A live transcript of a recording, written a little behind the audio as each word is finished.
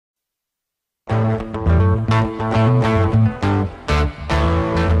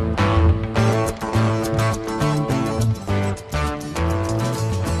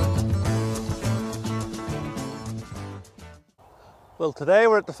Well, today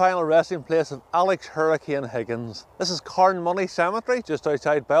we're at the final resting place of Alex Hurricane Higgins. This is Carnmoney Cemetery, just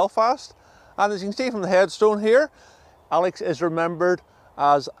outside Belfast. And as you can see from the headstone here, Alex is remembered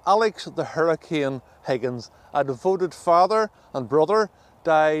as Alex the Hurricane Higgins, a devoted father and brother,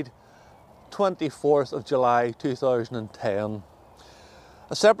 died 24th of July 2010.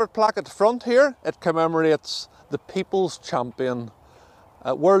 A separate plaque at the front here, it commemorates the People's Champion,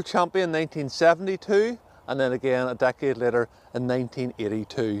 World Champion 1972, and then again a decade later in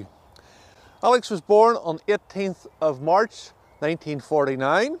 1982. Alex was born on 18th of March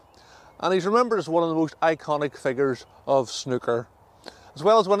 1949, and he's remembered as one of the most iconic figures of snooker. As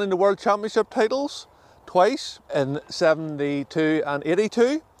well as winning the World Championship titles twice in 72 and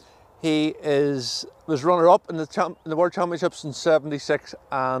 82, he was runner-up in the World Championships in 76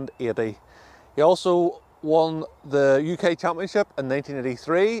 and 80. He also won the UK Championship in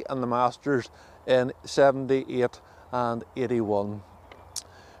 1983 and the Masters in 78 and 81.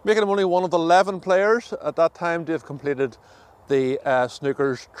 Making him only one of 11 players at that time to have completed the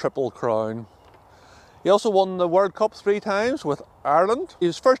snooker's Triple Crown. He also won the World Cup 3 times with Ireland. He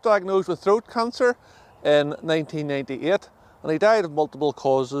was first diagnosed with throat cancer in 1998 and he died of multiple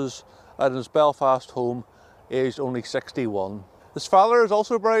causes at his Belfast home, aged only 61. His father is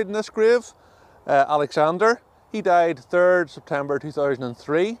also buried in this grave, Alexander. He died 3rd September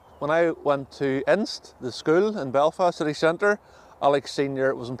 2003. When I went to Inst, the school in Belfast City Centre, Alex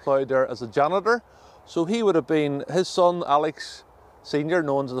Sr. was employed there as a janitor. So he would have been, his son Alex Sr.,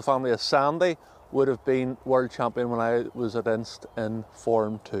 known to the family as Sandy, would have been world champion when I was at Inst in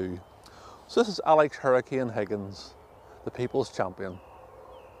Form 2. So this is Alex Hurricane Higgins, the People's Champion.